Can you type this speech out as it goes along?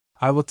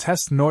I will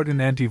test Norton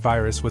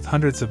Antivirus with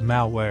hundreds of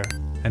malware,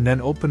 and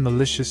then open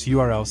malicious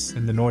URLs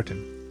in the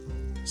Norton.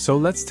 So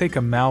let's take a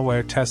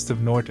malware test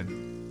of Norton.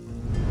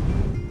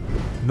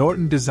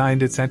 Norton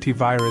designed its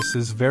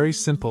antivirus's very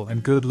simple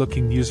and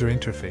good-looking user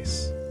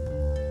interface.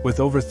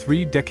 With over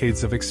 3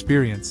 decades of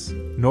experience,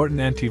 Norton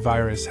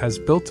Antivirus has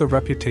built a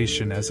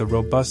reputation as a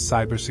robust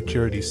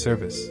cybersecurity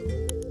service.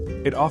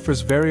 It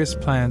offers various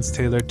plans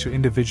tailored to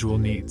individual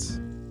needs.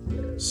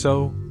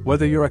 So,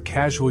 whether you're a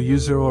casual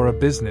user or a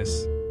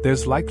business,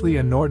 there's likely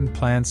a Norton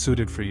plan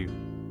suited for you.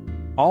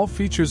 All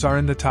features are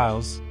in the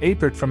tiles.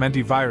 Apert from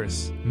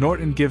Antivirus,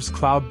 Norton gives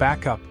cloud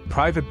backup,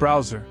 private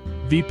browser,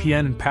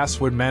 VPN and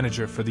password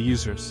manager for the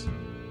users.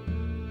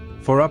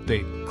 For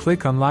update,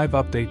 click on Live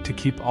Update to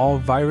keep all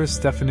virus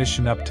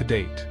definition up to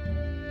date.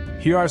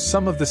 Here are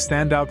some of the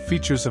standout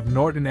features of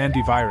Norton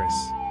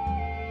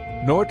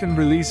Antivirus. Norton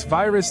Release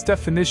Virus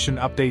Definition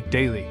Update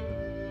Daily.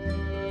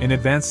 In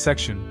Advanced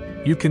section,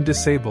 you can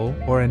disable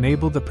or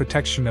enable the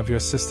protection of your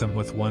system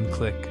with one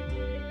click.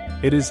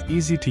 It is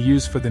easy to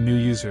use for the new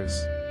users.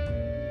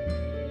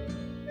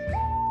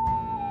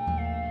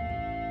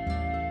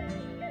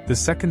 The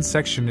second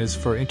section is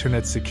for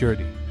Internet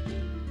security.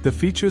 The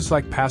features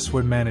like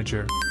Password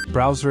Manager,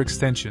 Browser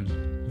Extension,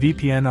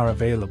 VPN are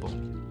available.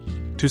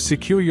 To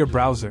secure your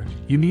browser,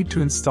 you need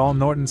to install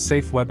Norton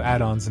Safe Web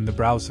add-ons in the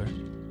browser.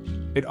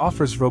 It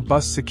offers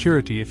robust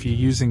security if you're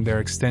using their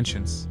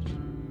extensions.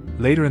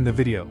 Later in the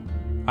video,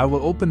 I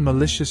will open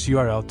Malicious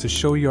URL to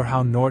show you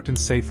how Norton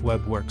Safe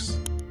Web works.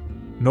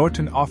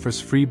 Norton offers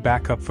free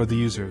backup for the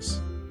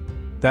users.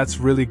 That's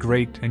really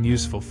great and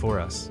useful for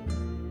us.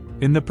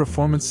 In the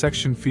performance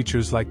section,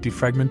 features like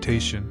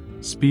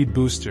defragmentation, speed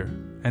booster,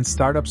 and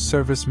startup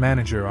service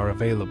manager are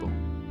available.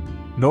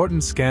 Norton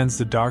scans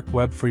the dark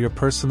web for your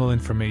personal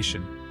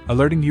information,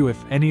 alerting you if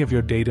any of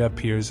your data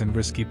appears in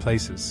risky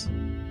places.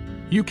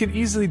 You can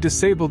easily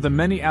disable the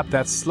many apps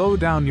that slow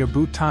down your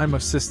boot time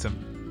of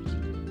system.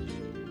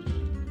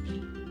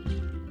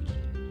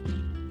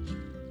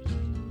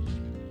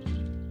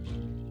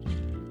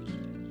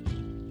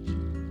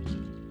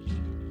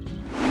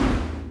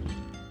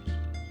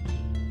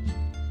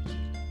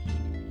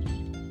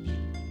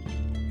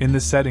 In the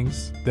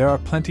settings, there are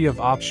plenty of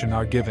options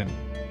are given.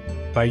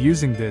 By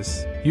using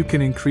this, you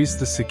can increase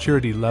the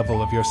security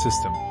level of your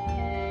system.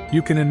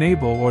 You can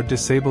enable or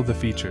disable the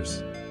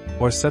features,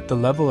 or set the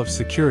level of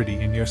security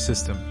in your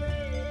system.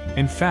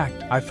 In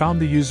fact, I found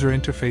the user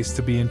interface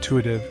to be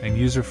intuitive and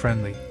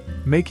user-friendly,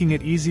 making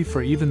it easy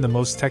for even the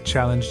most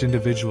tech-challenged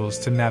individuals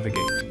to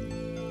navigate.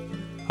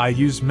 I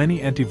use many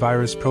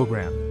antivirus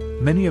programs,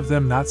 many of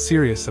them not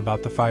serious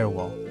about the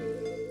firewall.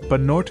 But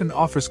Norton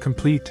offers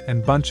complete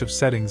and bunch of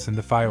settings in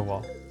the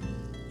firewall.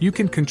 You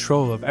can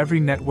control of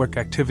every network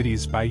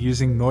activities by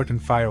using Norton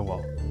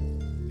Firewall.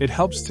 It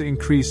helps to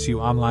increase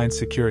your online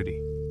security.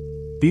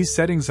 These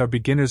settings are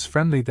beginners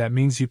friendly, that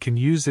means you can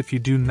use if you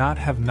do not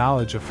have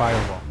knowledge of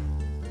firewall.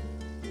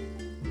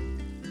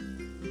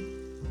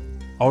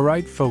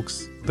 Alright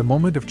folks, the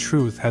moment of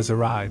truth has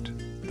arrived,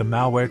 the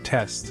malware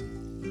test.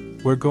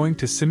 We're going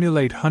to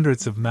simulate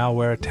hundreds of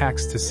malware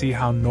attacks to see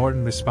how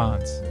Norton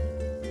responds.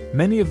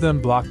 Many of them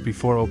block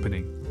before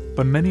opening,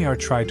 but many are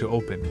tried to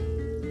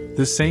open.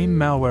 The same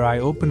malware I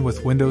opened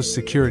with Windows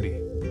Security.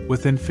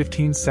 Within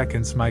 15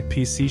 seconds my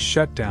PC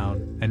shut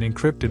down and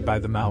encrypted by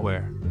the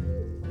malware.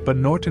 But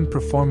Norton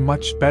performed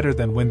much better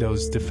than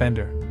Windows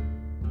Defender.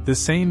 The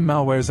same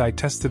malwares I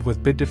tested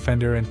with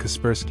Bitdefender and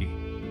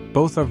Kaspersky.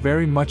 Both are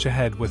very much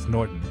ahead with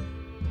Norton.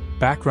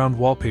 Background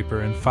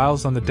wallpaper and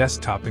files on the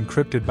desktop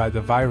encrypted by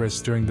the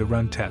virus during the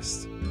run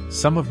test.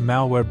 Some of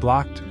malware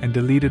blocked and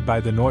deleted by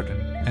the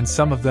Norton, and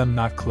some of them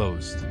not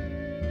closed.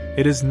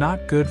 It is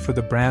not good for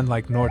the brand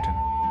like Norton.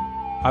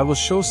 I will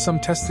show some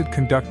tested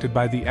conducted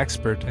by the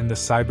expert in the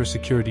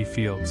cybersecurity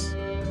fields.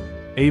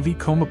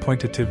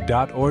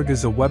 avcomapointative.org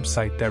is a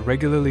website that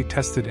regularly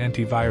tested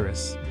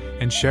antivirus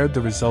and shared the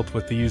result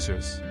with the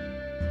users.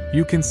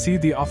 You can see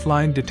the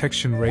offline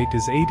detection rate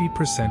is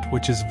 80%,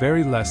 which is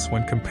very less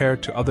when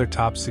compared to other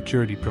top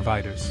security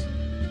providers.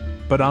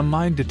 But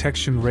online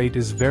detection rate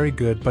is very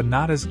good, but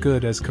not as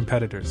good as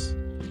competitors.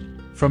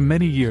 For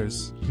many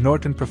years,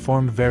 Norton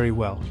performed very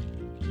well.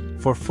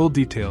 For full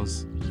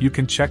details, you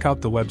can check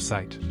out the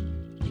website.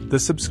 The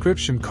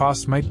subscription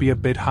cost might be a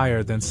bit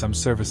higher than some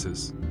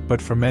services,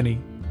 but for many,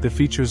 the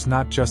features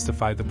not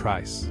justify the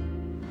price.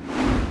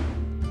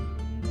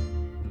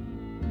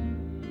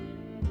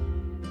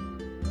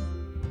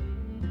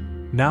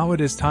 Now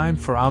it is time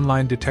for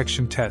online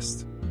detection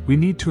test. We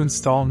need to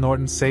install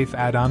Norton Safe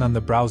add-on on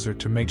the browser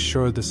to make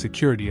sure the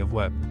security of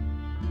web.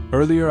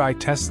 Earlier I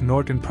tested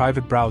Norton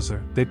private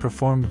browser, they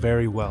performed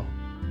very well.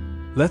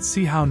 Let's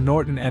see how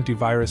Norton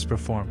Antivirus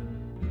perform.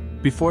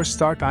 Before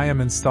start I am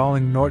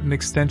installing Norton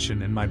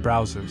extension in my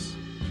browsers.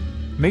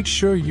 Make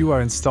sure you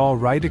are install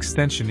right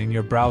extension in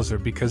your browser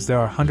because there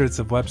are hundreds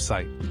of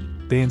websites.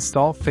 They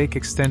install fake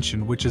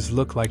extension which is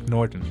look like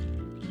Norton.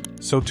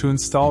 So to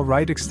install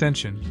right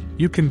extension,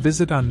 you can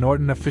visit on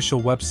Norton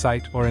official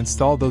website or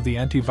install the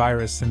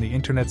antivirus in the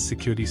Internet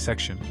security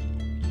section.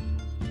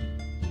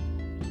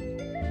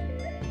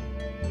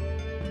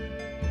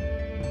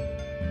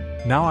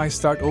 Now I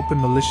start open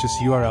malicious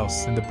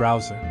URLs in the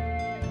browser.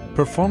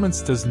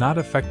 Performance does not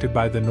affected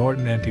by the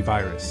Norton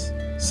antivirus.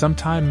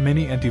 Sometimes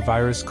many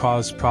antivirus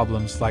cause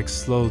problems like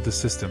slow the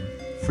system,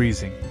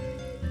 freezing.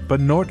 But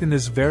Norton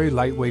is very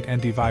lightweight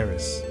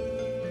antivirus.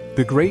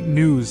 The great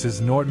news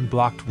is Norton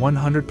blocked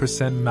 100%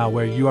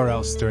 malware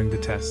URLs during the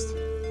test.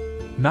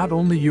 Not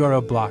only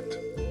URL blocked,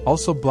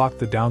 also blocked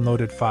the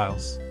downloaded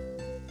files.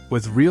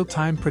 With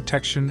real-time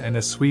protection and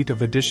a suite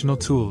of additional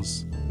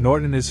tools,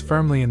 Norton is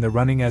firmly in the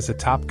running as a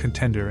top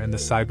contender in the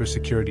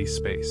cybersecurity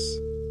space.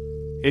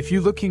 If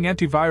you're looking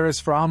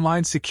antivirus for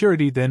online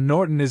security, then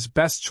Norton is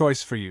best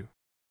choice for you.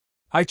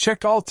 I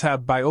checked all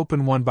tab by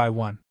open one by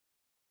one.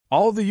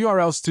 All the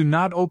URLs do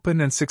not open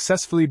and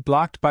successfully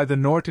blocked by the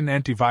Norton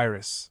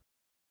antivirus.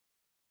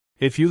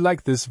 If you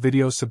like this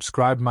video,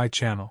 subscribe my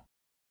channel.